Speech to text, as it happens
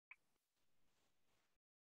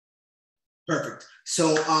Perfect.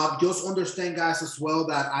 So just understand, guys, as well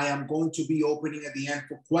that I am going to be opening at the end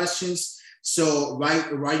for questions. So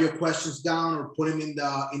write your questions down or put them in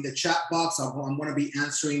the chat box. I'm going to be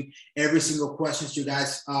answering every single questions you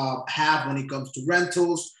guys have when it comes to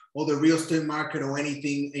rentals or the real estate market or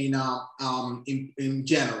anything in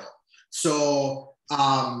general. So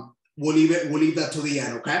we'll leave that to the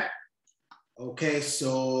end. Okay. Okay.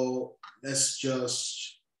 So let's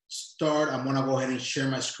just start. I'm going to go ahead and share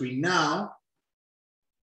my screen now.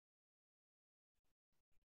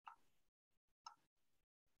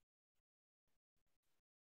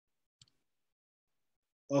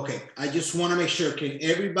 Okay, I just want to make sure, can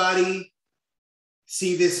everybody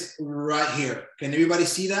see this right here? Can everybody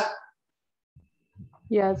see that?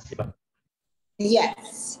 Yes.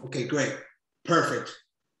 Yes. Okay, great. Perfect.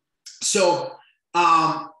 So,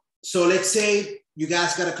 so let's say you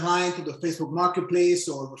guys got a client through the Facebook Marketplace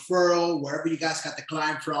or referral, wherever you guys got the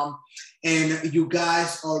client from, and you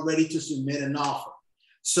guys are ready to submit an offer.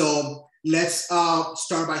 So let's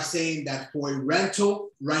start by saying that for a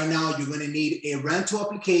rental, right now, you're going to need a rental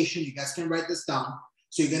application. You guys can write this down.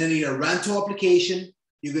 So you're going to need a rental application.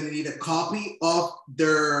 You're going to need a copy of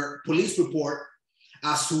their police report,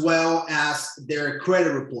 as well as their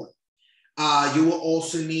credit report. You will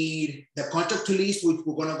also need the contract to lease, which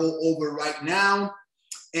we're going to go over right now.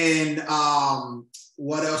 And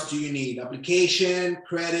what else do you need? Application,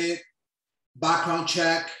 credit, background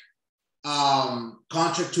check,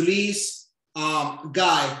 contract to lease.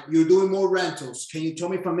 Guy, you're doing more rentals. Can you tell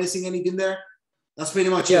me if I'm missing anything there? That's pretty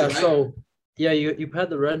much it, right? So yeah, you've had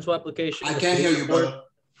the rental application. I can't hear you, brother.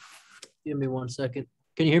 Give me 1 second.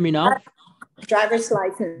 Can you hear me now? Driver's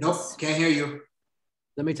license. Nope, can't hear you.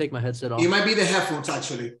 Let me take my headset off. It might be the headphones,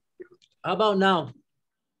 actually. How about now?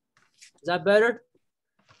 Is that better?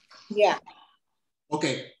 Yeah.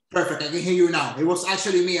 Okay, perfect. I can hear you now. It was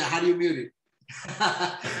actually me. I had you muted.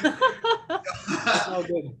 It's all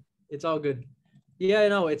good. It's all good. Yeah,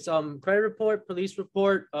 no, it's credit report, police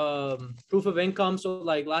report, proof of income. So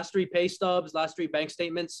like last 3 pay stubs, last 3 bank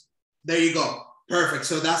statements. There you go. Perfect.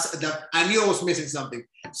 So I knew I was missing something.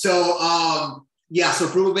 So yeah, so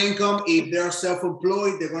proof of income. If they're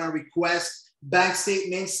self-employed, they're going to request bank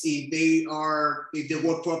statements. If they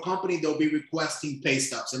work for a company, they'll be requesting pay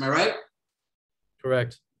stubs. Am I right?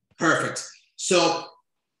 Correct. Perfect. So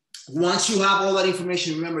once you have all that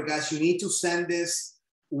information, remember, guys, you need to send this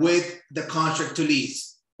with the contract to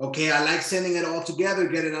lease. Okay, I like sending it all together,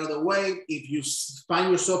 get it out of the way. If you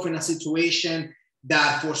find yourself in a situation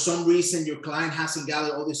that for some reason your client hasn't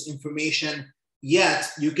gathered all this information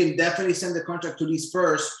yet, you can definitely send the contract to lease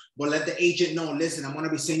first, but let the agent know, listen, I'm going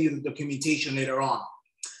to be sending you the documentation later on.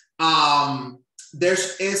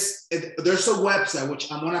 There's a website, which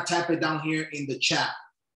I'm going to type it down here in the chat.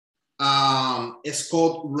 It's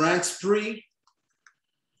called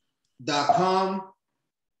rentspree.com.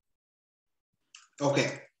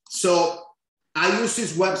 Okay, so I use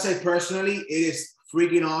this website personally. It is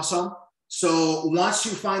freaking awesome. So once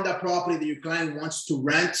you find that property that your client wants to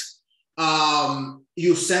rent,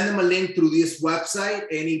 you send them a link through this website,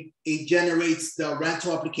 and it generates the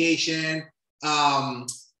rental application,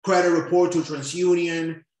 credit report to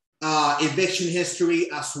TransUnion, eviction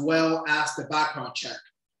history, as well as the background check.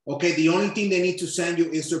 Okay, the only thing they need to send you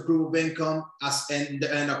is the proof of income and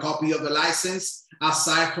a copy of the license,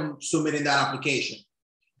 aside from submitting that application.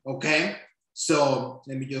 Okay, so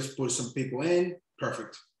let me just put some people in.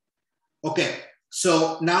 Perfect. Okay,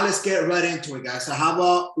 so now let's get right into it, guys.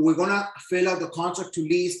 We're gonna fill out the contract to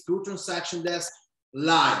lease through Transaction Desk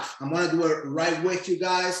live. I'm gonna do it right with you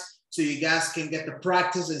guys, so you guys can get the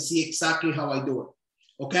practice and see exactly how I do it.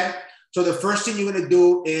 Okay, so the first thing you're gonna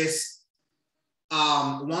do is,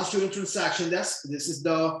 once you're in Transaction Desk, this is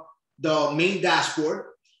the main dashboard.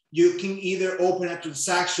 You can either open a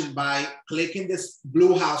transaction by clicking this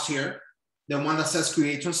blue house here, the one that says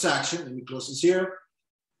create transaction. Let me close this here.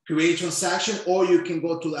 Create transaction, or you can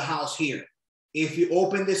go to the house here. If you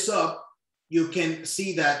open this up, you can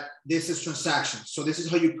see that this is transaction. So this is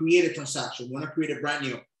how you create a transaction. You want to create a brand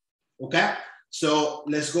new. Okay, so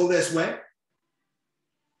let's go this way.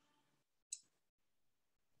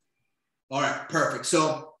 All right, perfect.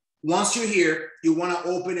 So once you're here, you want to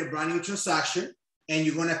open a brand new transaction, and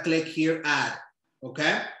you're going to click here, add.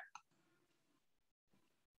 Okay,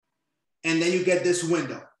 and then you get this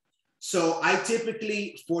window. So I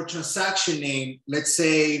typically, for transaction name, let's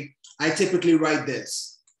say I typically write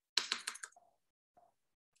this.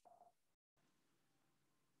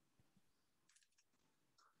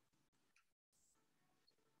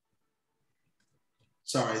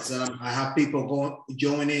 Sorry, I have people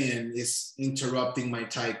joining in, and it's interrupting my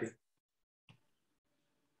typing.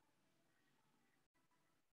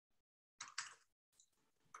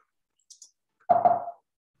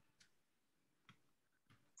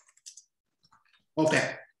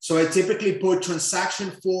 Okay, so I typically put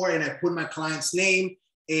transaction 4 and I put my client's name,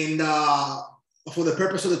 and for the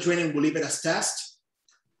purpose of the training, we'll leave it as test.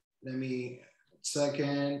 Let me,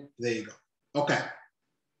 second, there you go. Okay.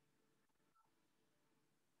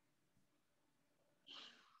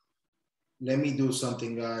 Let me do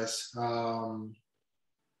something, guys.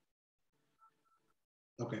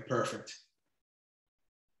 Okay, perfect.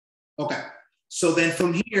 Okay, so then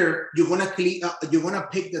from here, you're gonna pick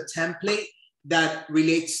the template that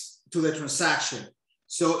relates to the transaction.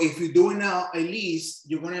 So if you're doing a lease,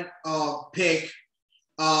 you're gonna pick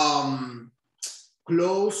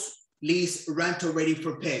close lease rental ready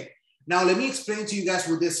for pay. Now let me explain to you guys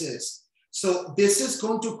what this is. So this is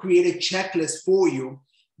going to create a checklist for you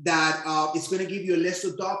that it's going to give you a list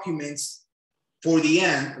of documents for the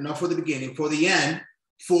end, not for the beginning, for the end,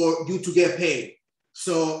 for you to get paid.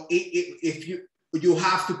 So if you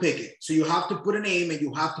have to pick it. So you have to put a name and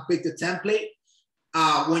you have to pick the template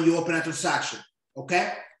when you open a transaction,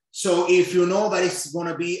 okay? So if you know that it's going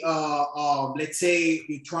to be, let's say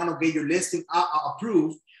you're trying to get your listing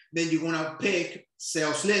approved, then you're going to pick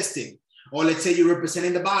sales listing. Or let's say you're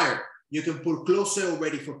representing the buyer, you can put close sale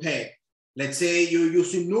ready for pay. Let's say you're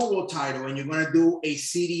using Nouveau title and you're going to do a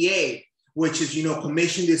CDA, which is,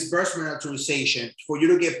 commission disbursement authorization for you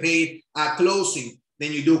to get paid at closing.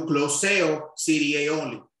 Then you do close sale, CDA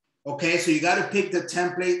only. Okay, so you got to pick the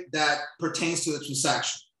template that pertains to the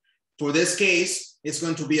transaction. For this case, it's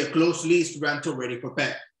going to be a closed lease rental ready for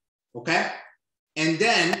pay. Okay, and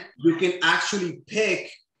then you can actually pick,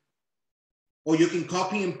 or you can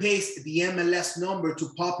copy and paste the MLS number to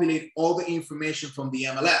populate all the information from the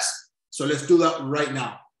MLS. So let's do that right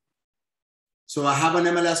now. So I have an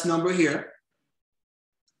MLS number here.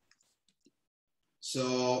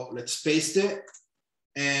 So let's paste it.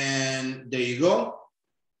 And there you go.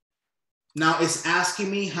 Now it's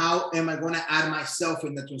asking me how am I going to add myself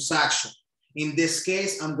in the transaction. In this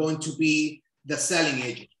case, I'm going to be the selling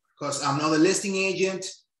agent because I'm not the listing agent.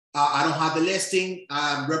 I don't have the listing.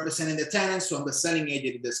 I'm representing the tenant, so I'm the selling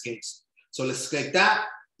agent in this case. So let's click that.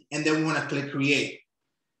 And then we want to click create.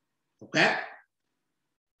 Okay.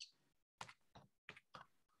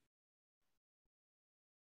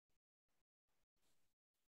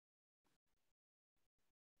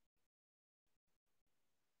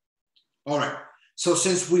 All right. So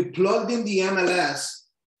since we plugged in the MLS,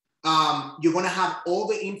 you're going to have all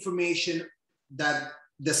the information that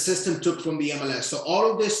the system took from the MLS. So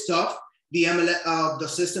all of this stuff, the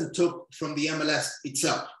system took from the MLS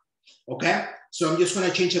itself. Okay. So I'm just going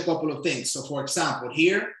to change a couple of things. So for example,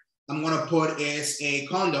 here, I'm going to put is a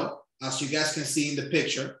condo, as you guys can see in the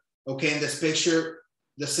picture. Okay. In this picture,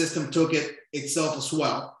 the system took it itself as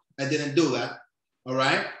well. I didn't do that. All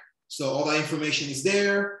right. So all that information is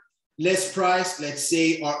there. List price, let's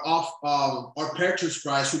say our purchase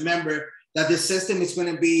price. Remember that the system is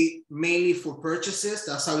going to be mainly for purchases.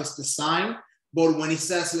 That's how it's designed. But when it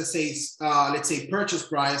says, let's say purchase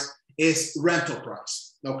price is rental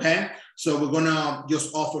price. Okay. So we're going to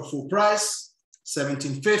just offer full price,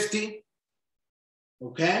 $1,750.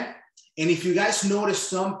 Okay. And if you guys notice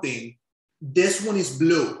something, this one is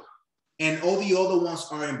blue and all the other ones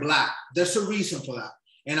are in black. There's a reason for that.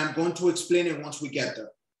 And I'm going to explain it once we get there.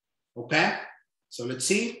 Okay, so let's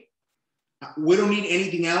see. We don't need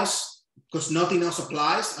anything else because nothing else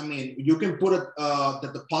applies. I mean, you can put the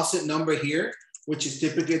deposit number here, which is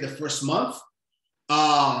typically the first month.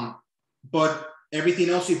 But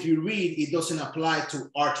everything else, if you read, it doesn't apply to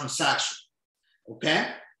our transaction. Okay,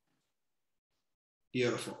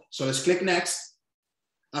 beautiful. So let's click next.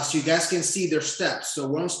 As you guys can see, there's steps. So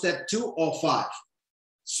we're on step 2 or 5.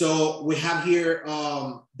 So we have here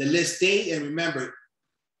the list date, and remember,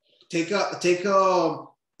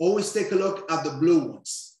 always take a look at the blue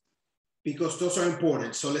ones because those are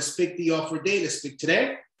important. So let's pick the offer date. Let's pick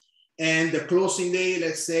today, and the closing date.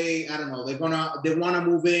 Let's say, I don't know, they want to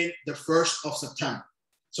move in the 1st of September.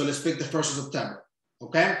 So let's pick the 1st of September.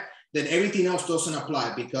 Okay. Then everything else doesn't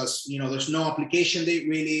apply because there's no application date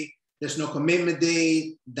really. There's no commitment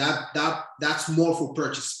date. That's more for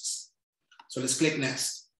purchases. So let's click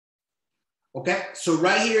next. Okay. So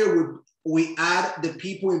right here we add the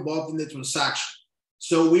people involved in the transaction.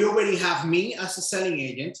 So we already have me as a selling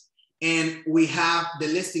agent, and we have the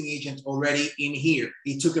listing agent already in here.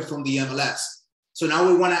 He took it from the MLS. So now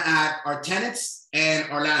we want to add our tenants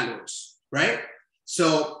and our landlords, right?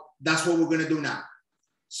 So that's what we're going to do now.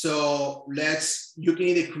 So you can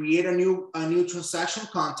either create a new transaction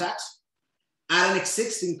contact, add an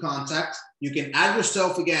existing contact. You can add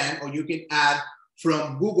yourself again, or you can add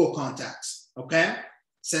from Google contacts. Okay.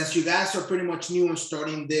 Since you guys are pretty much new and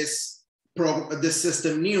starting this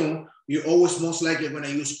system new, you're always most likely going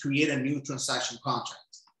to use create a new transaction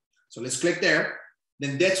contract. So let's click there.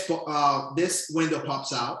 Then this window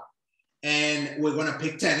pops out and we're going to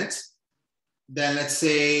pick tenant. Then let's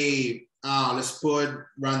say, let's put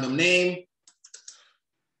random name.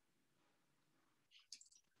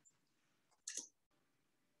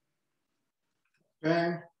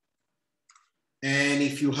 Okay. And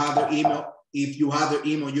if you have their email,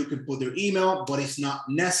 you can put their email, but it's not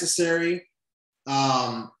necessary.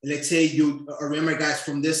 Let's say you remember, guys,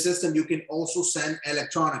 from this system, you can also send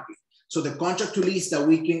electronically. So the contract to lease that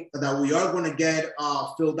we are going to get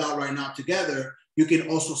filled out right now together, you can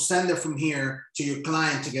also send it from here to your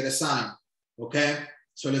client to get assigned. Okay.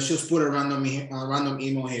 So let's just put a random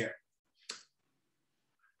email here.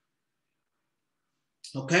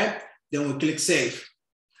 Okay. Then we click save.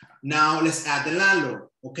 Now let's add the landlord.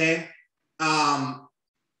 Okay.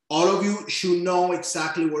 All of you should know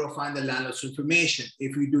exactly where to find the landlord's information.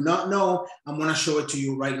 If you do not know, I'm going to show it to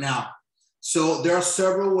you right now. So there are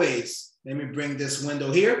several ways. Let me bring this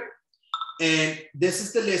window here. And this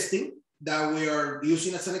is the listing that we are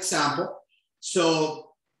using as an example. So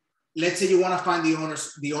let's say you want to find the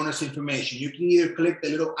owner's information. You can either click the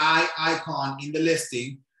little eye icon in the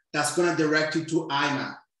listing. That's going to direct you to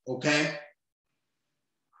IMAP. Okay.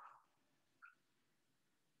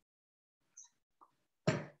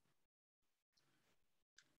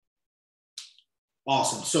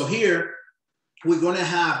 Awesome. So here we're going to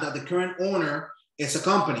have that the current owner is a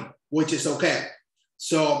company, which is okay.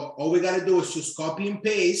 So all we got to do is just copy and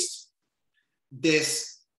paste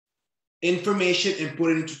this information and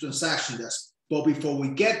put it into transaction desk. But before we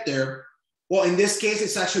get there, well, in this case,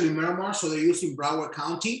 it's actually Miramar. So they're using Broward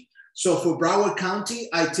County. So for Broward County,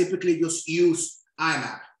 I typically just use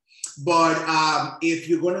IMAP. But if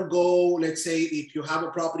you're going to go, let's say if you have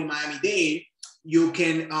a property in Miami-Dade, you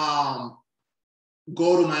can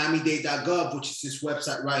go to miamidade.gov, which is this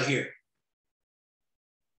website right here.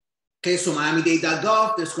 Okay, so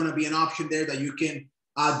miamidade.gov, there's going to be an option there that you can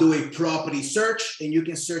do a property search, and you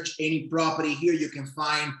can search any property here. You can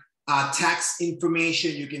find tax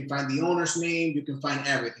information, you can find the owner's name, you can find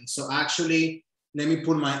everything. So actually, let me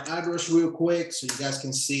put my address real quick so you guys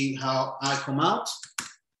can see how I come out.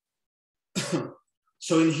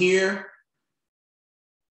 So in here,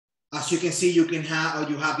 as you can see, you have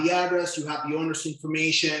the address, you have the owner's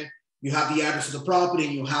information, you have the address of the property,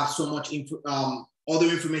 and you have so much other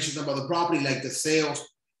information about the property, like the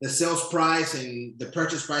sales price and the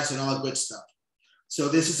purchase price and all that good stuff. So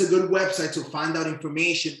this is a good website to find out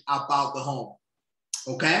information about the home.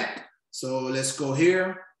 Okay, so let's go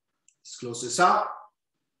here. Let's close this out.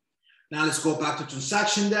 Now let's go back to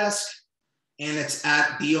transaction desk and let's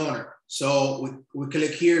add the owner. So we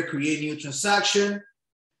click here, create new transaction.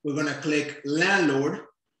 We're going to click landlord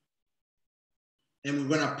and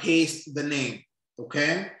we're going to paste the name.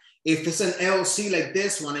 Okay. If it's an LLC like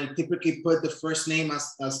this one, I typically put the first name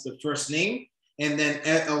as the first name and then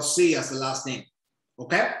LLC as the last name.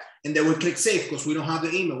 Okay. And then we click save because we don't have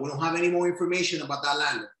the email. We don't have any more information about that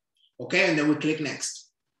landlord. Okay. And then we click next.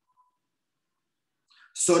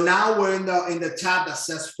 So now we're in the tab that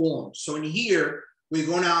says form. So in here, we're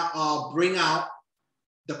going to bring out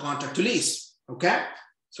the contract to lease. Okay.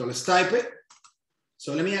 So let's type it.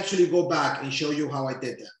 So let me actually go back and show you how I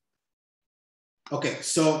did that. Okay,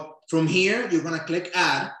 so from here, you're gonna click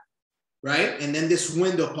add, right? And then this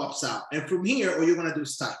window pops out. And from here, all you're gonna do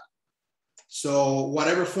is type. So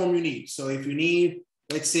whatever form you need. So if you need,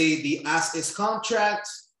 let's say the as is contract,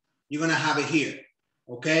 you're gonna have it here,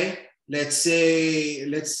 okay? Let's say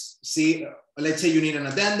you need an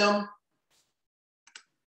addendum.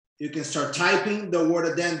 You can start typing the word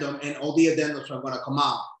addendum and all the addendums are going to come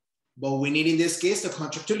out. But we need, in this case, the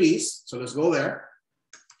contract to lease. So let's go there.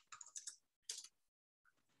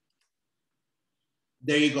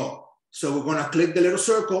 There you go. So we're going to click the little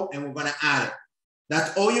circle and we're going to add it.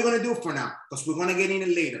 That's all you're going to do for now because we're going to get in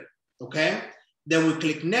it later. Okay. Then we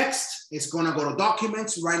click next. It's going to go to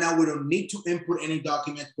documents. Right now, we don't need to input any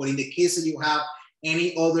document, but in the case that you have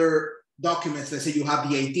any other documents, let's say you have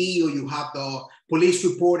the ID or you have the police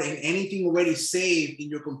report and anything already saved in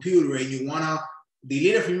your computer and you want to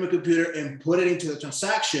delete it from your computer and put it into the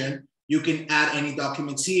transaction, you can add any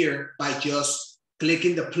documents here by just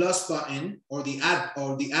clicking the plus button or the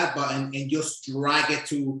add button and just drag it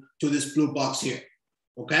to this blue box here.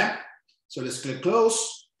 Okay, so let's click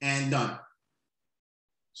close and done.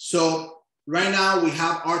 So right now we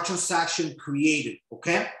have our transaction created.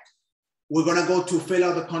 Okay, we're gonna go to fill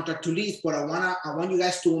out the contract to lease, but I want you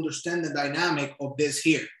guys to understand the dynamic of this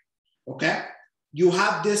here. Okay, you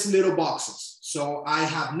have these little boxes. So I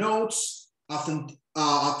have notes,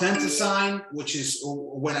 Authentisign, which is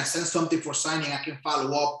when I send something for signing, I can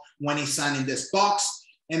follow up when he's signing this box.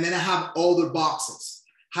 And then I have other boxes.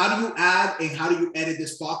 How do you add and how do you edit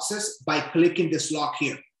these boxes? By clicking this lock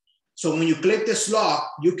here. So when you click this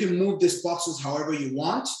lock, you can move these boxes however you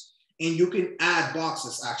want, and you can add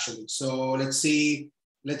boxes actually. So let's say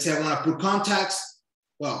I want to put contacts.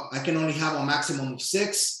 Well, I can only have a maximum of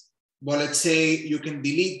 6, but let's say you can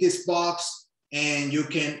delete this box and you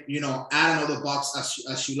can, add another box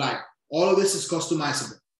as you like. All of this is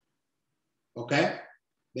customizable. Okay,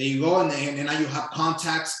 there you go. And now you have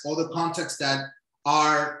contacts, all the contacts that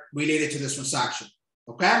are related to this transaction.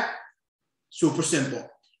 Okay, super simple.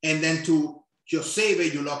 And then to just save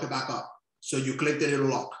it, you lock it back up. So you click the little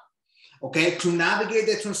lock. Okay, to navigate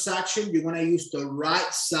the transaction, you're gonna use the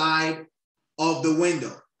right side of the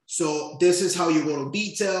window. So this is how you go to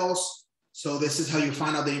details. So this is how you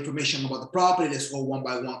find out the information about the property. Let's go one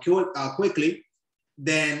by one quickly.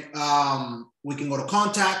 Then we can go to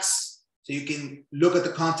contacts. So you can look at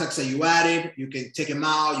the contacts that you added. You can take them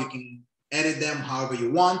out. You can edit them however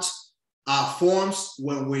you want. Forms,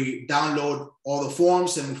 where we download all the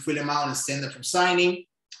forms and we fill them out and send them from signing.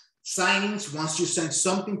 Signings, once you send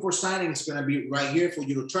something for signing, it's going to be right here for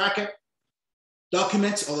you to track it.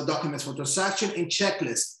 Documents, all the documents for transaction, and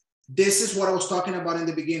checklist. This is what I was talking about in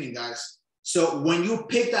the beginning, guys. So when you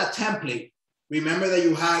pick that template, remember that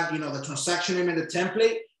you had, the transaction name and the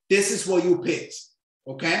template. This is what you picked,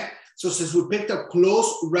 okay? So since we picked a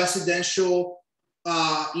closed residential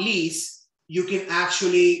lease, you can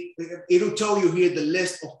actually, it'll tell you here the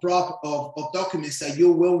list of documents that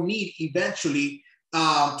you will need eventually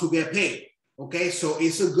to get paid, okay? So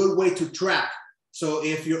it's a good way to track. So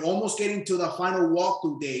if you're almost getting to the final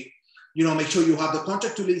walkthrough date, make sure you have the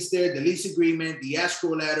contract to lease there, the lease agreement, the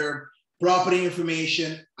escrow letter, property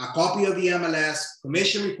information, a copy of the MLS,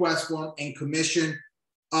 commission request form, and commission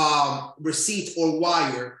receipt or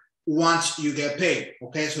wire once you get paid,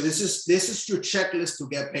 okay? So this is your checklist to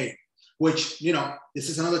get paid, which, this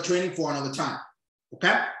is another training for another time,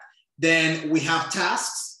 okay? Then we have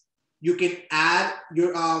tasks. You can add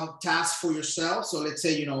your tasks for yourself. So let's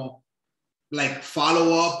say, like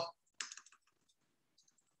follow up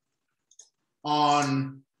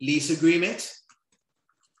on lease agreement,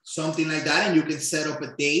 something like that. And you can set up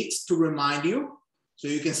a date to remind you. So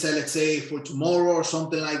you can say, let's say for tomorrow or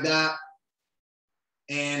something like that.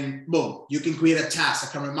 And boom, you can create a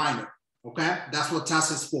task, like a reminder, okay? That's what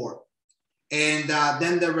task is for. And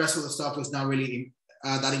then the rest of the stuff is not really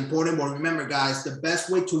that important. But remember, guys, the best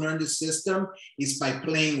way to learn the system is by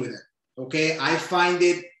playing with it, okay? I find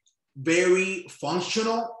it very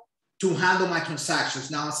functional to handle my transactions.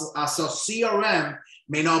 Now, as a CRM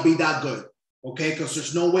may not be that good, okay? Because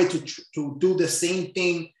there's no way to do the same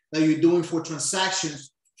thing that you're doing for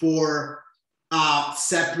transactions for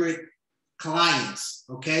separate clients,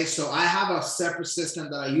 okay? So I have a separate system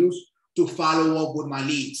that I use to follow up with my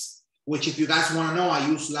leads, which if you guys want to know, I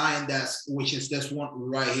use LionDesk, which is this one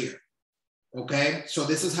right here, okay? So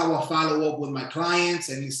this is how I follow up with my clients,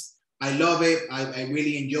 and I love it. I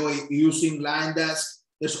really enjoy using LionDesk.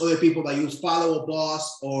 There's other people that use Follow Up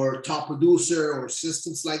Boss or Top Producer or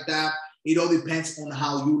systems like that. It all depends on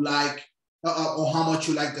how you like or how much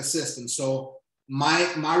you like the system. So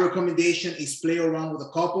my recommendation is play around with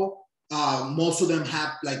a couple. Most of them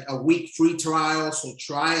have like a week free trial, so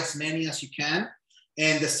try as many as you can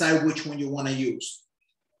and decide which one you want to use.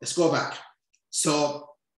 Let's go back. So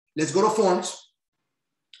let's go to forms.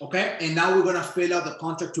 Okay, and now we're gonna fill out the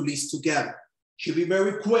contract to lease together. Should be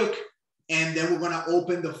very quick, and then we're gonna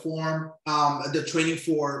open the form, the training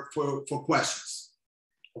for questions.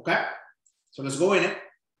 Okay, so let's go in it.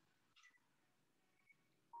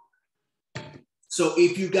 So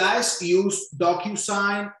if you guys use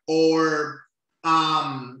DocuSign or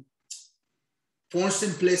Form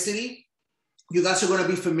Simplicity, you guys are gonna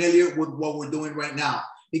be familiar with what we're doing right now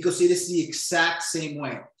because it is the exact same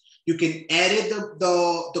way. You can edit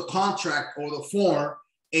the contract or the form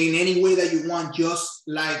in any way that you want, just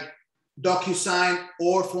like DocuSign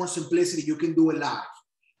or Form Simplicity, you can do it live,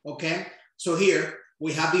 okay? So here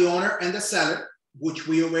we have the owner and the seller, which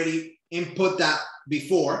we already input that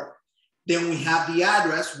before. Then we have the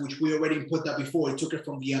address, which we already input that before. It took it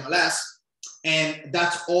from the MLS, and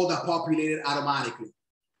that's all that populated automatically.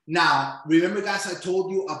 Now, remember guys, I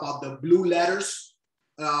told you about the blue letters.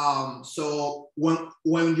 So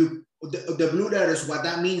when you, the blue letters, what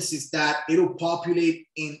that means is that it'll populate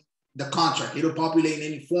in the contract. It'll populate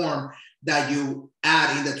in any form that you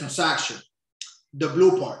add in the transaction. The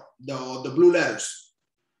blue part, the blue letters.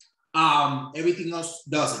 Everything else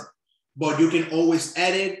doesn't, but you can always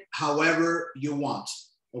edit however you want.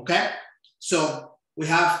 Okay. So we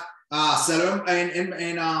have seller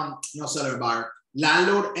and no seller buyer,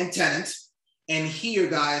 landlord and tenant. And here,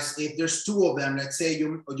 guys, if there's two of them, let's say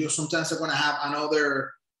you sometimes are gonna have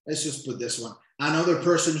another, let's just put this one, another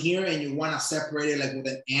person here, and you wanna separate it like with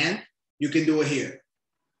an and, you can do it here,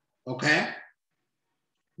 okay?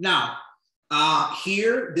 Now,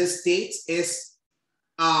 here, this date is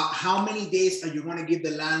how many days are you gonna give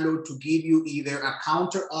the landlord to give you either a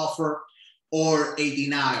counter offer or a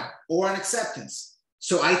denial or an acceptance.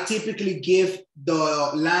 So I typically give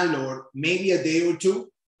the landlord maybe a day or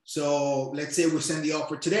two. So let's say we send the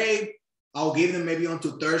offer today, I'll give them maybe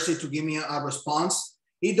until Thursday to give me a response.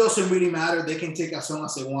 It doesn't really matter. They can take as long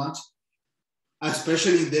as they want,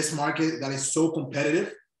 especially in this market that is so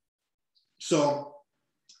competitive. So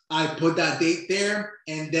I put that date there,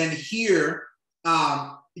 and then here,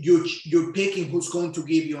 you're picking who's going to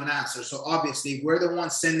give you an answer. So obviously we're the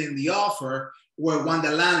ones sending the offer. We want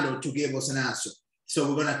the landlord to give us an answer. So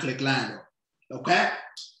we're gonna click landlord, okay?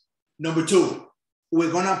 Number two,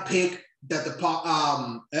 we're gonna pick that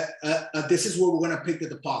this is where we're gonna pick the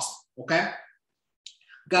deposit, okay?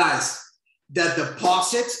 Guys, the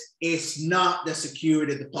deposit is not the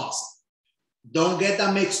security deposit. Don't get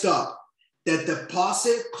that mixed up. The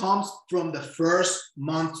deposit comes from the first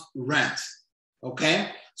month rent,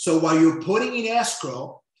 okay? So what you're putting in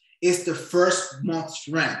escrow is the first month's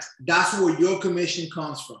rent. That's where your commission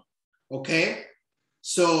comes from, okay?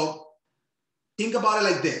 So think about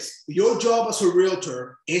it like this. Your job as a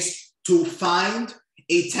realtor is to find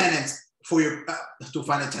a tenant for your, to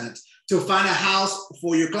find a house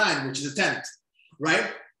for your client, which is a tenant,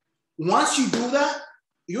 right? Once you do that,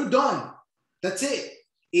 you're done. That's it.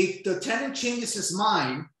 If the tenant changes his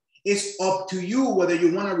mind, it's up to you whether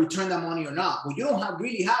you want to return that money or not, but you don't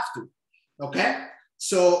really have to, okay?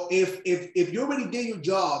 So if you already did your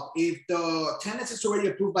job, if the tenant is already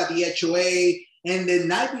approved by the HOA, and the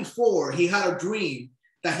night before he had a dream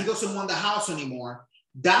that he doesn't want the house anymore,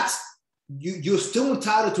 that's, you're still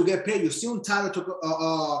entitled to get paid. You're still entitled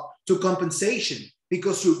to compensation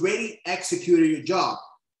because you already executed your job.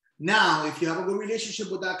 Now, if you have a good relationship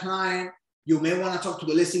with that client, you may want to talk to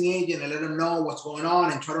the listing agent and let them know what's going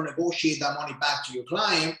on and try to negotiate that money back to your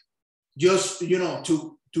client, just, you know,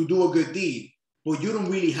 to do a good deed, but you don't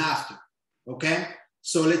really have to, okay?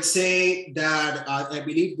 So let's say that I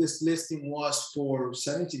believe this listing was for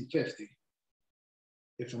 $1,750,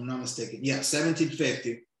 if I'm not mistaken. Yeah,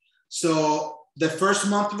 $1,750. So the first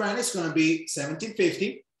month rent is going to be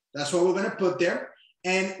 $1,750. That's what we're going to put there.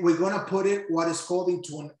 And we're going to put it what is called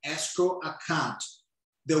into an escrow account.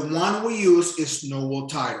 The one we use is Noble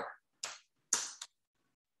Title.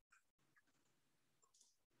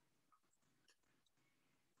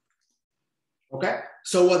 Okay,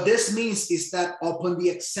 so what this means is that upon the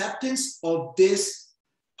acceptance of this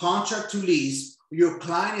contract to lease, your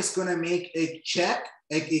client is going to make a check.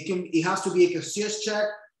 It has to be a cashier's check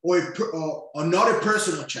or not a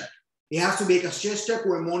personal check. It has to be a cashier's check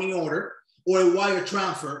or a money order or a wire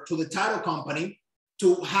transfer to the title company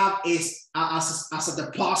to have as a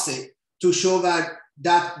deposit to show that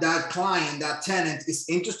client, that tenant is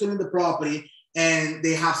interested in the property and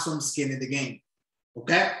they have some skin in the game.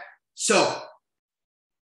 Okay, so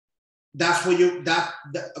that's what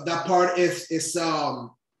that part is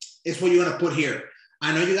what you're gonna put here.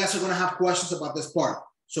 I know you guys are gonna have questions about this part,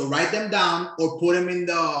 so write them down or put them in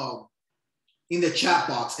the chat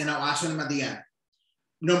box, and I'll answer them at the end.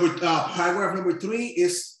 Paragraph number 3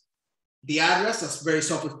 is the address. That's very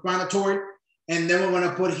self-explanatory, and then we're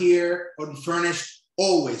gonna put here unfurnished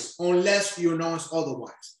always, unless you know it's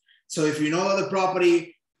otherwise. So if you know that the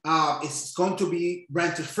property is going to be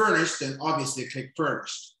rented furnished, then obviously click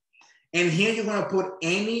furnished. And here you're going to put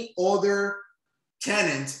any other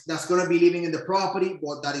tenant that's going to be living in the property,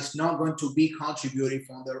 but that is not going to be contributing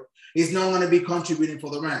contributing for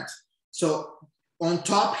the rent. So on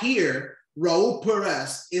top here, Raul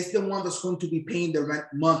Perez is the one that's going to be paying the rent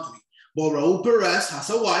monthly. But Raul Perez has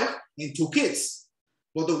a wife and 2 kids,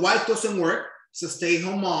 but the wife doesn't work. It's a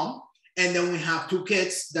stay-at-home mom. And then we have 2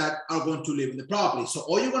 kids that are going to live in the property. So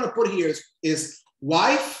all you're going to put here is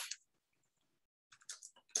wife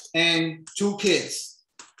and 2 kids.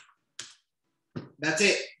 That's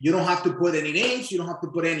it. You don't have to put any names. You don't have to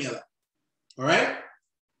put any of that. All right.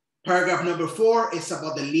 Paragraph number 4 is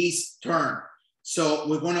about the lease term. So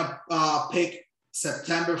we're going to pick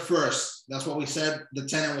September 1st. That's what we said the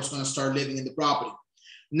tenant was going to start living in the property.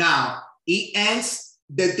 Now, it ends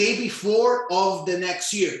the day before of the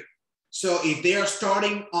next year. So if they are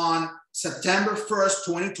starting on September 1st,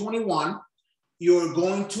 2021, you're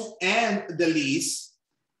going to end the lease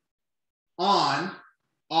on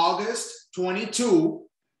August 22,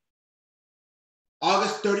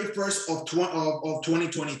 August 31st of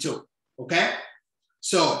 2022, okay?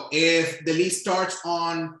 So if the lease starts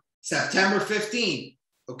on September 15,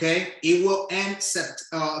 okay, it will end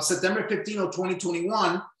September 15 of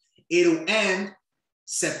 2021. It'll end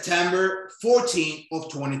September 14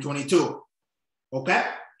 of 2022, okay?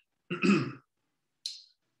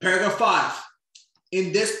 Paragraph 5.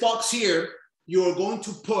 In this box here, you are going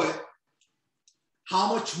to put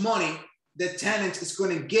how much money the tenant is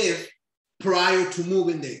going to give prior to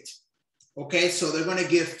moving date. Okay, so they're going to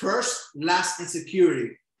give first, last, and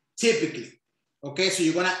security, typically. Okay, so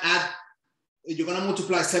you're going to add, you're going to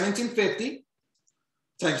multiply 1750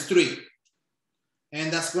 times 3. And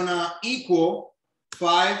that's going to equal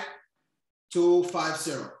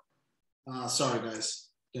 5250. Sorry, guys,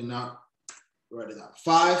 did not write it down.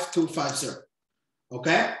 5250.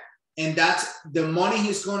 Okay, and that's the money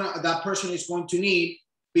that person is going to need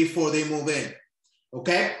before they move in.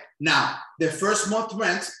 Okay, now the first month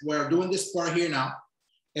rent, we're doing this part here now,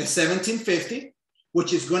 is 1750,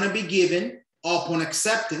 which is going to be given upon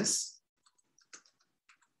acceptance.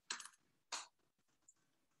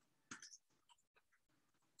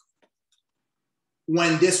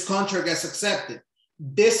 When this contract gets accepted,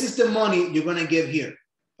 this is the money you're going to give here.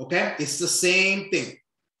 Okay, it's the same thing.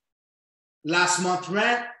 Last month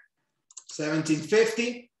rent,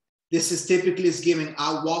 1750. This is typically giving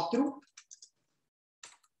a walkthrough.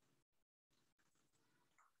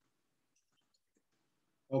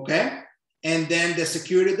 Okay, and then the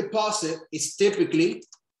security deposit is typically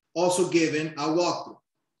also given a walkthrough.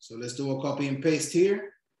 So let's do a copy and paste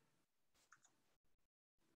here.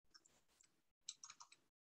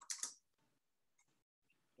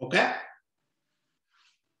 Okay.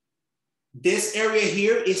 This area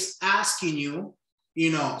here is asking you,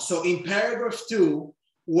 so in paragraph 2,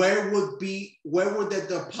 where would the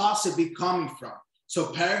deposit be coming from? So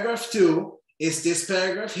paragraph 2 is this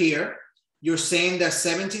paragraph here. You're saying that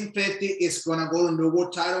 1750 is going to go in New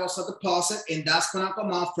World Title as a deposit, and that's going to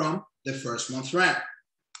come out from the first month's rent.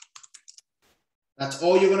 That's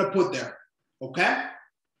all you're going to put there. Okay.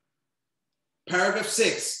 Paragraph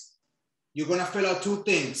 6, you're going to fill out 2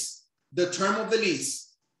 things. The term of the lease.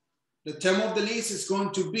 The term of the lease is going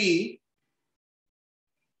to be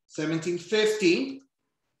 1750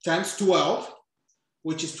 times 12,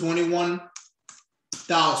 which is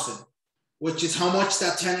 21,000, which is how much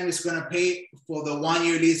that tenant is going to pay for the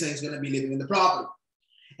 1-year lease that he's going to be living in the property.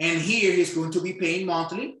 And here he's going to be paying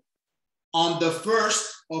monthly on the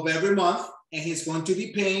first of every month, and he's going to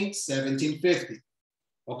be paying 1750.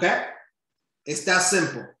 Okay? It's that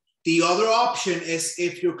simple. The other option is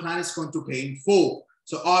if your client is going to pay in full.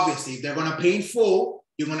 So obviously, if they're going to pay in full,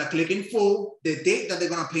 you're going to click in full, the date that they're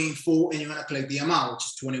going to pay in full, and you're going to click the amount, which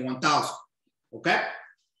is 21,000. Okay.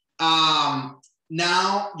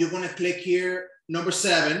 Now you're going to click here, number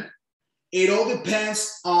 7. It all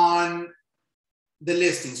depends on the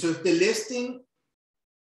listing. So if the listing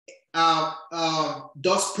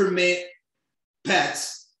does permit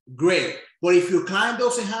pets, great. But if your client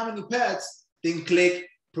doesn't have any pets, then click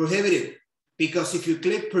prohibited. Because if you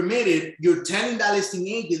click permitted, you're telling that listing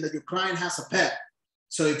agent that your client has a pet.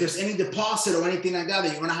 So if there's any deposit or anything like that,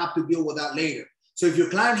 then you're going to have to deal with that later. So if your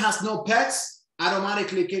client has no pets,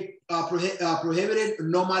 automatically click prohibited,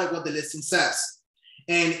 no matter what the listing says.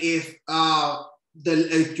 And if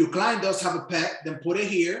your client does have a pet, then put it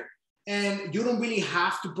here. And you don't really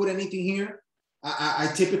have to put anything here.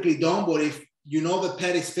 I typically don't, but if you know the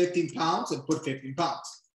pet is 15 pounds, then put 15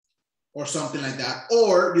 pounds. Or something like that.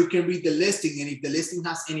 Or you can read the listing, and if the listing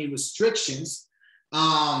has any restrictions,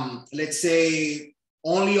 let's say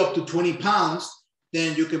only up to 20 pounds,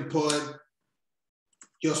 then you can put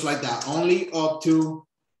just like that, only up to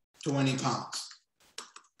 20 pounds.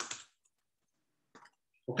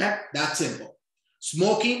 Okay, that's simple.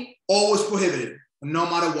 Smoking, always prohibited, no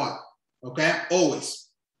matter what. Okay, always.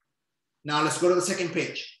 Now let's go to the second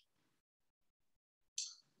page.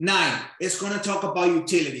 9, it's going to talk about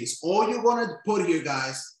utilities. All you're going to put here,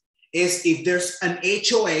 guys, is if there's an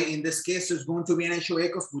HOA, in this case, there's going to be an HOA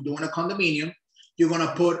because we're doing a condominium, you're going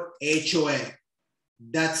to put HOA.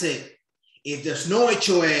 That's it. If there's no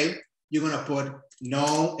HOA, you're going to put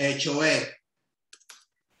no HOA.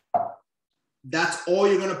 That's all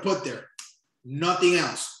you're going to put there. Nothing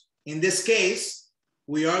else. In this case,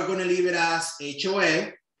 we are going to leave it as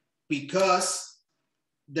HOA because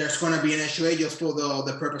there's going to be an HOA just for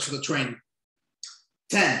the purpose of the training.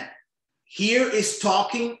 10. Here is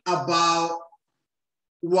talking about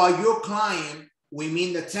what your client, we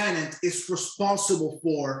mean the tenant, is responsible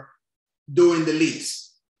for during the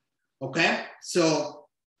lease. Okay? So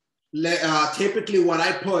typically what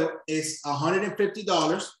I put is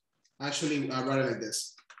 $150 Actually, I write it like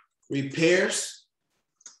this. Repairs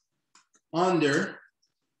under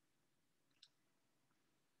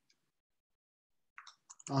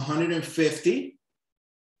 150.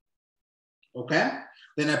 Okay.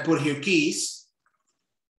 Then I put here keys,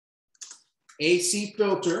 AC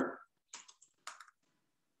filter,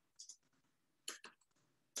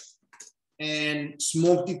 and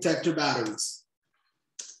smoke detector batteries.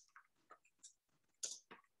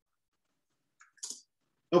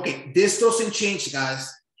 Okay, this doesn't change,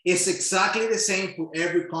 guys. It's exactly the same for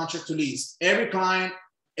every contract to lease, every client,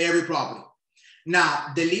 every property. Now,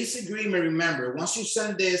 the lease agreement, remember, once you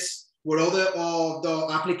send this with all the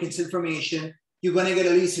applicant's information, you're gonna get a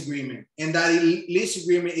lease agreement. And that lease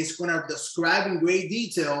agreement is gonna describe in great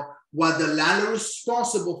detail what the landlord is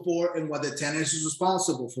responsible for and what the tenant is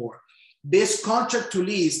responsible for. This contract to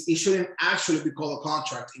lease, it shouldn't actually be called a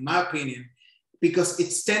contract, in my opinion, because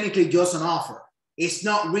it's technically just an offer. It's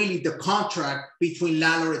not really the contract between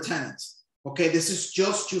landlord and tenants. Okay, this is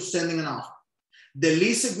just you sending an offer. The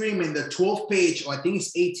lease agreement, the 12-page, or I think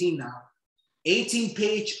it's 18 now,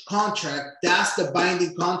 18-page contract, that's the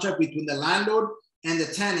binding contract between the landlord and the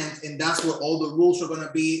tenant, and that's where all the rules are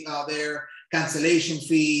gonna be there, cancellation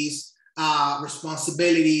fees,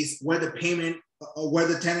 responsibilities, where the payment, where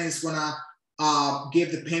the tenant is gonna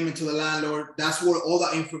give the payment to the landlord. That's where all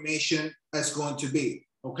that information is going to be,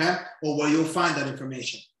 okay? Or where you'll find that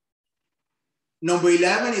information. Number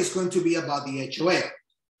 11 is going to be about the HOA.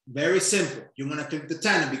 Very simple. You're gonna click the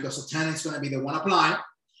tenant because the tenant's gonna be the one applying.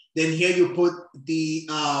 Then here you put the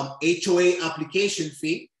HOA application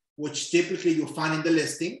fee, which typically you'll find in the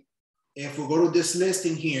listing. If we go to this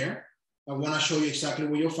listing here, I wanna show you exactly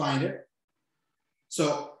where you'll find it.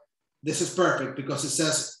 So this is perfect because it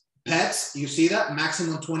says pets, you see that?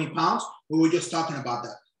 Maximum 20 pounds. We were just talking about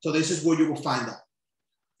that. So this is where you will find that.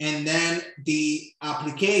 And then the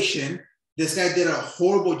application, this guy did a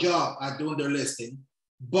horrible job at doing their listing,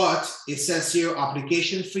 but it says here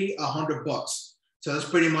application fee, $100. So that's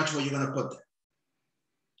pretty much what you're gonna put there.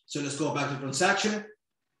 So let's go back to transaction,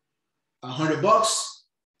 $100.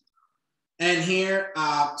 And here,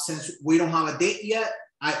 since we don't have a date yet,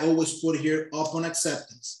 I always put here upon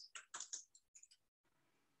acceptance.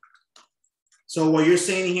 So what you're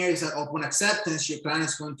saying here is that upon acceptance, your client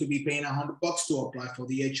is going to be paying $100 to apply for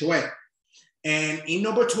the HOA. And in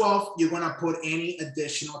number 12, you're gonna put any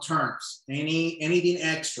additional terms, anything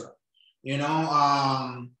extra, you know,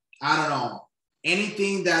 I don't know,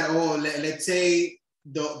 anything that, oh, let's say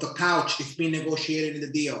the couch is being negotiated in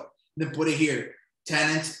the deal, then put it here.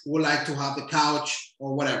 Tenants would like to have the couch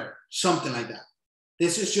or whatever, something like that.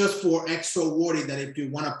 This is just for extra wording that if you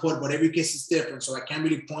wanna put, but every case is different, so I can't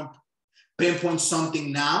really pinpoint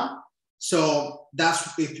something now. So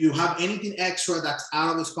that's, if you have anything extra that's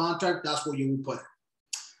out of this contract, that's where you will put it,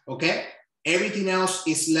 okay? Everything else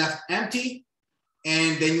is left empty,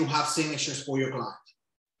 and then you have signatures for your client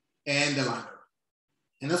and the landlord.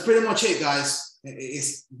 And that's pretty much it, guys.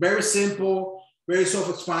 It's very simple, very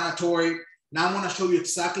self-explanatory. Now I'm gonna show you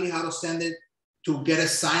exactly how to send it to get it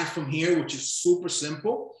signed from here, which is super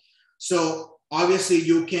simple. So obviously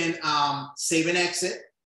you can save and exit,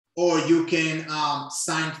 or you can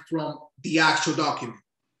sign from the actual document,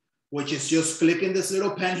 which is just clicking this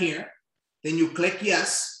little pen here. Then you click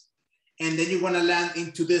yes, and then you're gonna land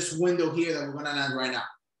into this window here that we're gonna land right now.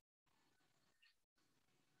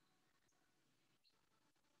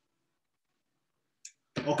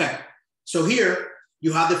 Okay, so here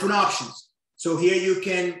you have different options. So here you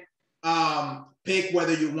can pick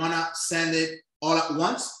whether you wanna send it all at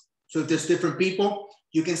once. So if there's different people,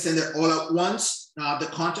 you can send it all at once, the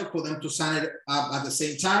contract for them to sign it at the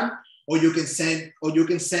same time, or you can send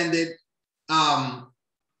it,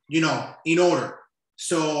 you know, in order.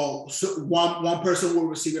 So one person will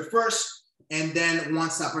receive it first, and then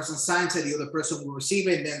once that person signs it, the other person will receive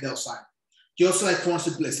it, and then they'll sign it. Just like for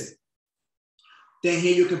simplicity. Then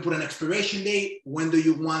here you can put an expiration date. When do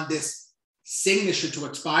you want this signature to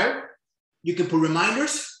expire? You can put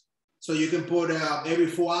reminders. So you can put every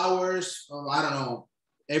 4 hours, or I don't know,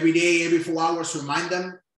 every day, every 4 hours, remind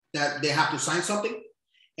them that they have to sign something.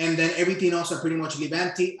 And then everything else I pretty much leave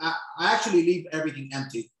empty. I actually leave everything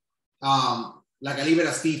empty. Like I leave it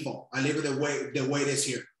as default. I leave it the way it is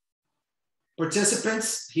here.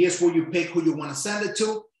 Participants, here's where you pick who you want to send it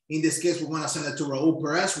to. In this case, we're going to send it to Raul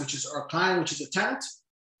Perez, which is our client, which is a tenant.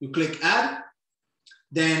 You click add.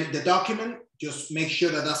 Then the document, just make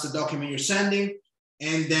sure that that's the document you're sending.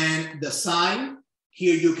 And then the sign,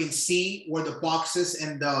 here you can see where the boxes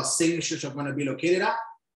and the signatures are going to be located at,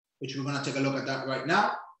 which we're going to take a look at that right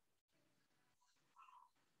now.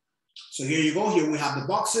 So here you go. Here we have the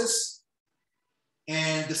boxes.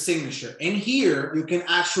 and the signature. And here you can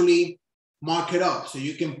actually mark it up. So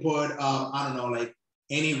you can put, I don't know, like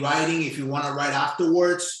any writing if you want to write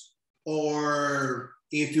afterwards, or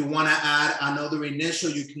if you want to add another initial,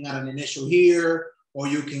 you can add an initial here, or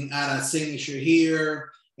you can add a signature here.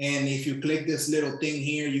 And if you click this little thing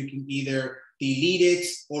here, you can either delete it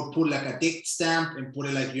or put like a date stamp and put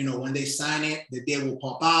it like, you know, when they sign it, the date will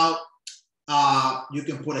pop out. You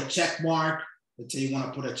can put a check mark. Let's say you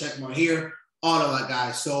want to put a check mark here, all of that,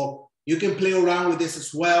 guys. So you can play around with this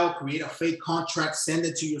as well, create a fake contract, send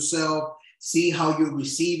it to yourself, see how you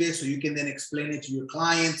receive it so you can then explain it to your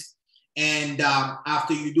client. And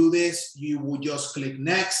after you do this, you will just click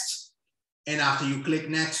next. And after you click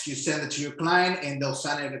next, you send it to your client and they'll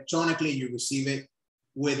sign it electronically. You receive it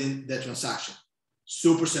within the transaction.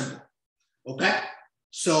 Super simple. Okay.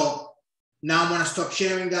 So now I'm going to stop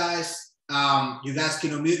sharing, guys. You guys can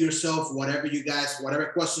unmute yourself,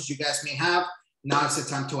 whatever questions you guys may have. Now it's the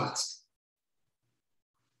time to ask.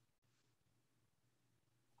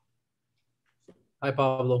 Hi,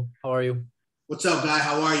 Pablo. How are you? What's up, guy?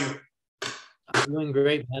 How are you? I'm doing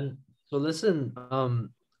great, man. So listen,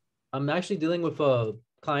 I'm actually dealing with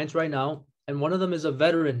clients right now, and one of them is a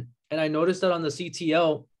veteran. And I noticed that on the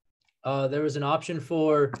CTL, there was an option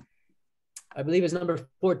for, I believe it's number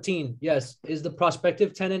 14. Yes. Is the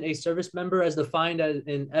prospective tenant a service member as defined as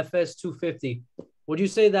in FS 250? Would you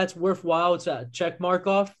say that's worthwhile to check mark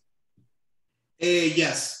off?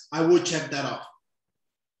 Yes, I would check that off.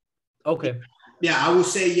 Okay. Yeah, I would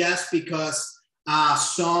say yes, because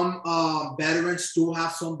some veterans do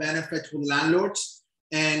have some benefits with landlords,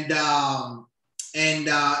 and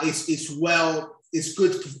it's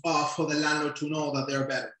good for the landlord to know that they're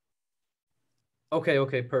better.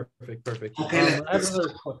 Okay, perfect. Okay,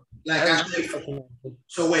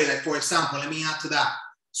 so wait, like for example, let me add to that.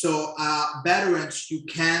 So veterans, you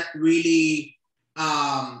can't really,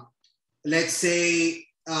 let's say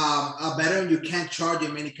a veteran, you can't charge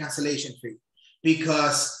him any cancellation fee,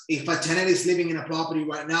 because if a tenant is living in a property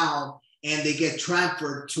right now and they get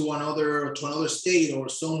transferred to another state or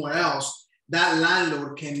somewhere else, that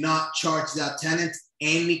landlord cannot charge that tenant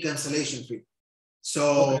any cancellation fee.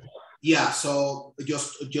 So okay. Yeah, so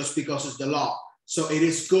just because it's the law. So it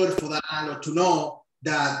is good for that landlord to know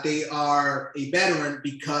that they are a veteran,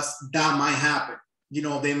 because that might happen. You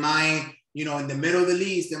know, they might, you know, in the middle of the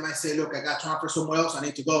lease, they might say, look, I got transferred somewhere else, I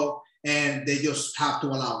need to go. And they just have to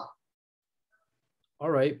allow it. All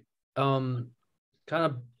right. Kind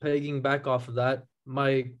of pegging back off of that,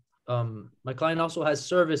 my client also has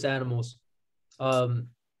service animals.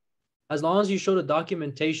 As long as you show the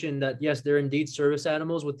documentation that yes, they're indeed service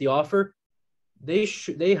animals with the offer, they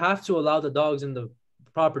have to allow the dogs in the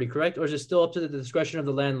property, correct? Or is it still up to the discretion of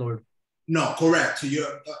the landlord? No, correct. So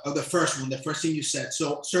you're the first thing you said.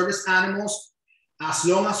 So service animals, as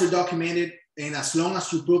long as they're documented and as long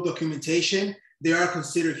as you prove documentation, they are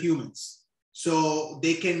considered humans. So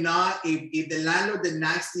they cannot, if the landlord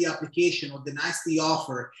denies the application or denies the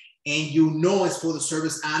offer, and you know it's for the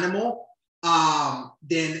service animal,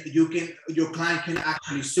 then your client can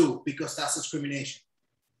actually sue, because that's discrimination.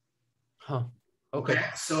 Huh. Okay.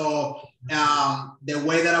 So the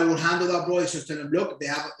way that I would handle that, bro, is just tell them, look, they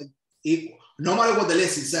have, no matter what the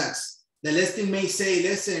listing says, the listing may say,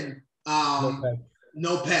 listen,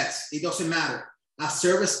 no pets. It doesn't matter. A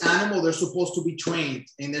service animal, they're supposed to be trained,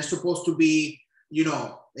 and they're supposed to be, you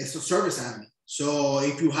know, it's a service animal. So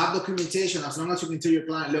if you have documentation, as long as you can tell your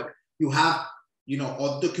client, look, you have, you know,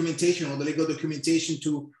 all the documentation, all the legal documentation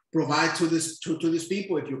to provide to these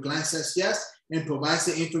people. If your client says yes and provides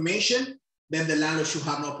the information, then the landlord should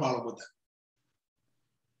have no problem with that.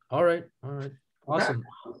 All right. Awesome.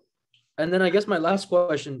 Okay. And then I guess my last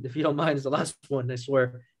question, if you don't mind, is the last one, I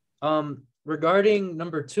swear. Regarding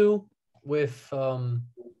number 2 with the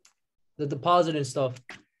deposit and stuff.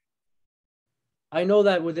 I know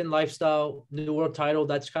that within Lifestyle, New World Title,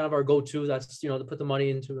 that's kind of our go-to. That's, you know, to put the money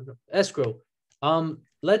into escrow.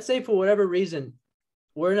 Let's say for whatever reason,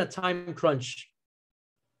 we're in a time crunch.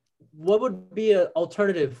 What would be an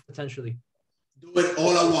alternative potentially? Do it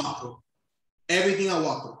all at walkthrough. Everything at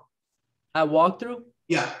walkthrough. At walkthrough?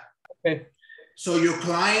 Yeah. Okay. So your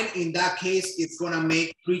client, in that case, is going to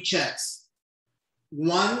make 3 checks.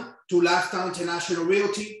 One to Lifestyle International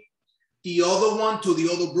Realty, the other one to the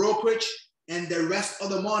other brokerage, and the rest of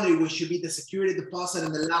the money, which should be the security deposit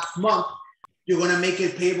in the last month, you're going to make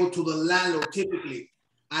it payable to the landlord typically.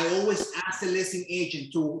 I always ask the listing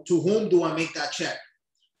agent, to whom do I make that check?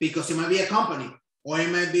 Because it might be a company, or it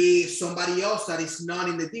might be somebody else that is not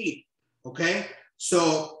in the deed, okay?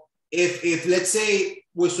 So if let's say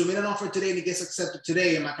we submit an offer today and it gets accepted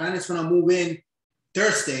today, and my client is going to move in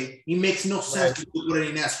Thursday, it makes no sense to put it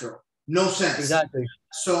in escrow. No sense. Exactly.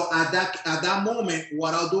 So at that moment,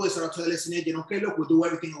 what I'll do is I'll tell the listing agent, okay, look, we'll do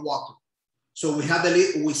everything in walkthrough. So we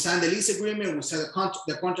sign the lease agreement, we sign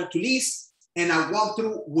the contract to lease, and at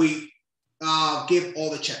walkthrough, we give all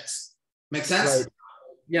the checks. Make sense? Right.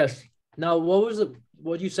 Yes. Now,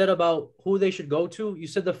 what you said about who they should go to? You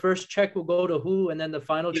said the first check will go to who, and then the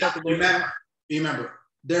final check will go to who? Remember,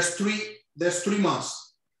 there's 3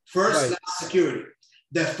 months. First, last security.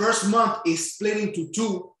 The first month is split into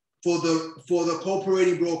 2 for the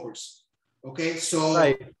cooperating brokers. Okay, so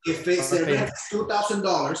if it's the rent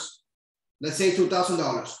 $2,000, let's say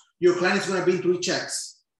 $2,000, your client is going to bring 3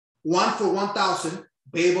 checks. One for $1,000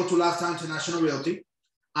 payable to Lifetime International Realty,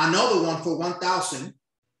 another one for $1,000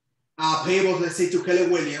 payable, let's say, to Keller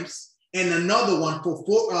Williams, and another one for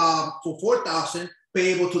 $4,000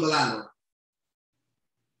 payable to the landlord.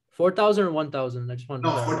 4,000 or 1,000? I just want to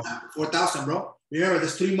know. 4,000, bro. Remember,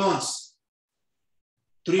 there's 3 months.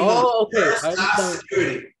 3 months. Oh, okay. Last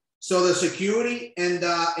security. So the security and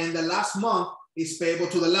the last month is payable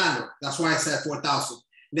to the landlord. That's why I said 4,000.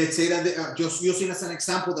 Let's say that they are just using as an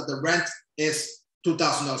example that the rent is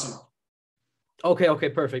 $2,000 a month. Okay,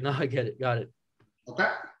 perfect. Now I get it. Got it. Okay.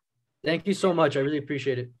 Thank you so much. I really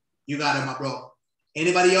appreciate it. You got it, my bro.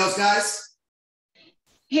 Anybody else, guys?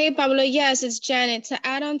 Hey, Pablo. Yes, it's Janet. To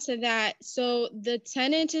add on to that, so the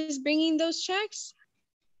tenant is bringing those checks?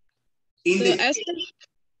 In the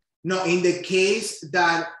case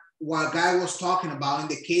that what guy was talking about, in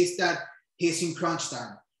the case that he's in crunch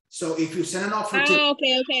time. So if you send an offer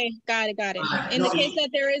okay. Got it. In the case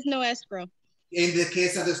that there is no escrow. In the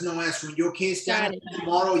case that there's no escrow. In your case, Janet,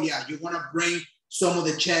 tomorrow, you want to bring some of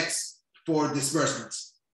the checks for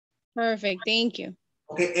disbursements. Perfect. Thank you.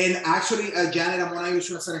 Okay, and actually, Janet, I'm gonna use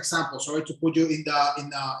you as an example. Sorry to put you in the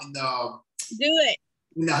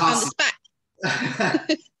hot spot.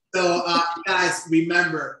 So, guys,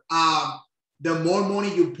 remember, the more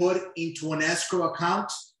money you put into an escrow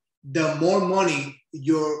account, the more money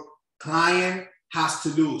your client has to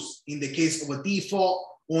lose in the case of a default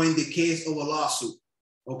or in the case of a lawsuit.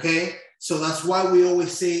 Okay, so that's why we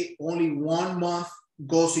always say only 1 month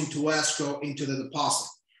goes into escrow, into the deposit.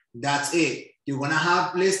 That's it. You're going to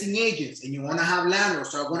have listing agents and you want to have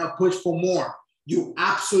landlords that are going to push for more. You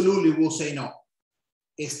absolutely will say no.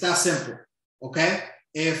 It's that simple. Okay.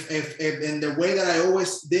 If in the way that I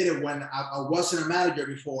always did it when I wasn't a manager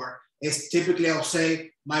before, is typically I'll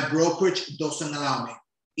say my brokerage doesn't allow me.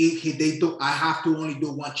 I have to only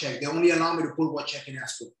do 1 check. They only allow me to put 1 check in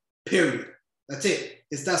escrow. Period. That's it.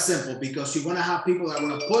 It's that simple because you're going to have people that are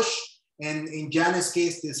going to push. And in Janet's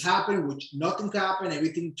case, this happened, which nothing happened.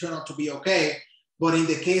 Everything turned out to be okay. But in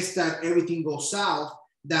the case that everything goes south,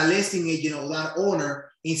 that listing agent or that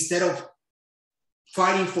owner, instead of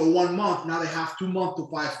fighting for 1 month, now they have 2 months to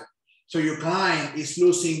fight for. So your client is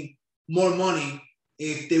losing more money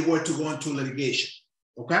if they were to go into litigation.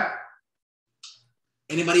 Okay?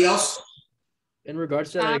 Anybody else? In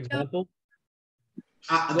regards to that example?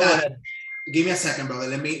 Go ahead. Give me a second, brother.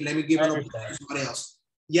 Let me give it over to somebody else.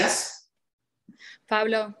 Yes?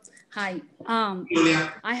 Pablo, hi.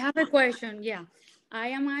 Julia. I have a question. Yeah, I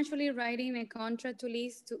am actually writing a contract to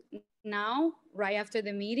lease now, right after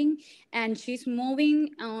the meeting, and she's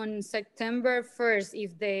moving on September 1st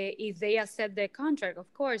if they accept the contract,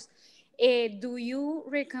 of course. Do you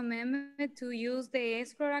recommend me to use the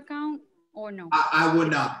escrow account or no? I would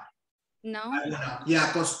not. No? I would not. Yeah,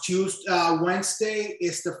 because Wednesday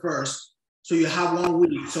is the 1st, so you have 1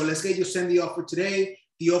 week. So let's say you send the offer today.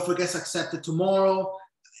 The offer gets accepted tomorrow.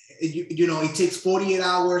 You know, it takes 48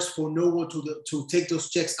 hours for Noble to take those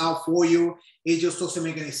checks out for you. It just doesn't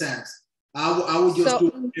make any sense. I would just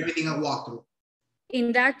do everything I walk through.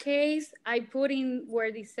 In that case, I put in where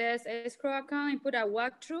it says escrow account, I put a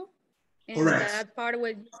walkthrough. Correct. That part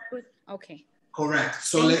where you put, okay. Correct.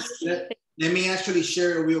 So let me actually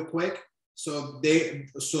share it real quick. So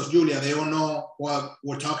Julia, they all know what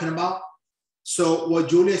we're talking about. So what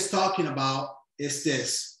Julia is talking about is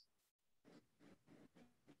this.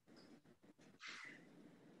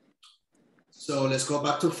 So let's go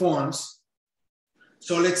back to forms.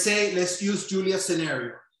 So let's use Julia's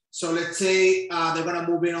scenario. So let's say they're gonna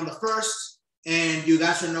move in on the 1st and you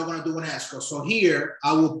guys are not gonna do an escrow. So here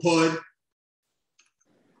I will put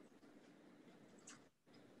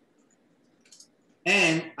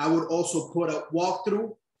and I would also put a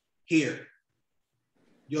walkthrough here,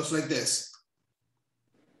 just like this.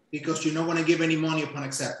 Because you're not going to give any money upon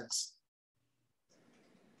acceptance.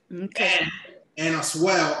 Okay. And as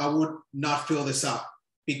well, I would not fill this out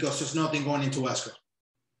because there's nothing going into escrow.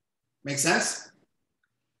 Make sense?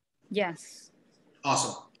 Yes.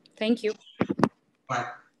 Awesome. Thank you. All right.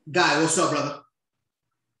 Guy, what's up, brother?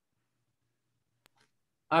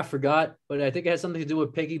 I forgot, but I think it has something to do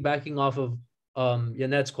with piggybacking off of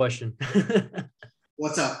Yanette's question.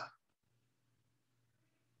 What's up?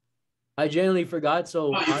 I genuinely forgot.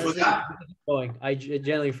 So Oh, you honestly, forgot? going. I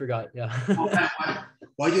genuinely forgot. Yeah. Okay,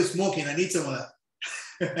 why are you smoking? I need some of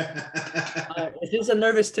that. It's just a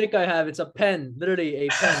nervous tick I have. It's a pen, literally a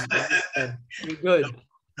pen. You're good.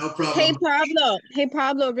 No problem. Hey, Pablo. Hey,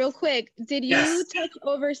 Pablo, real quick. Did you Yes. touch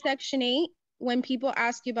over Section 8 when people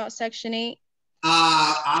ask you about Section 8?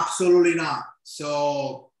 Absolutely not.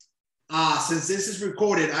 So since this is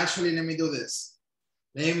recorded, actually, let me do this.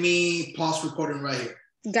 Let me pause recording right here.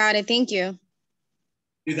 Got it. Thank you.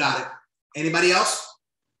 You got it. Anybody else?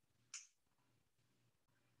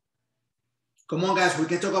 Come on, guys. We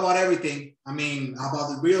can talk about everything. I mean,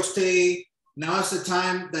 about the real estate. Now is the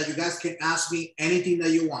time that you guys can ask me anything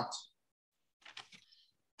that you want.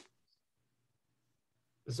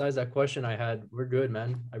 Besides that question I had, we're good,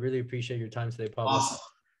 man. I really appreciate your time today, Pablo. Awesome.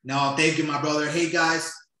 No, thank you, my brother. Hey,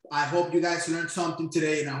 guys. I hope you guys learned something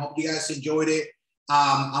today, and I hope you guys enjoyed it.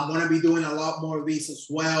 I'm going to be doing a lot more of these as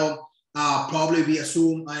well, probably via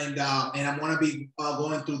Zoom, and I'm going to be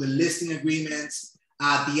going through the listing agreements,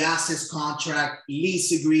 the assets contract,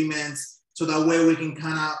 lease agreements, so that way we can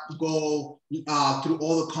kind of go through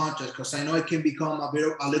all the contracts, because I know it can become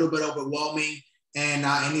a little bit overwhelming, and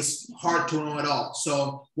it's hard to know it all.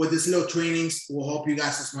 So with these little trainings, we'll help you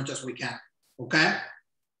guys as much as we can. Okay?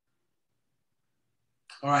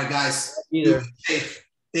 All right, guys. Be safe.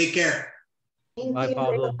 Take care. Bye,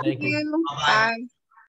 Pablo. Thank you. Bye. Bye.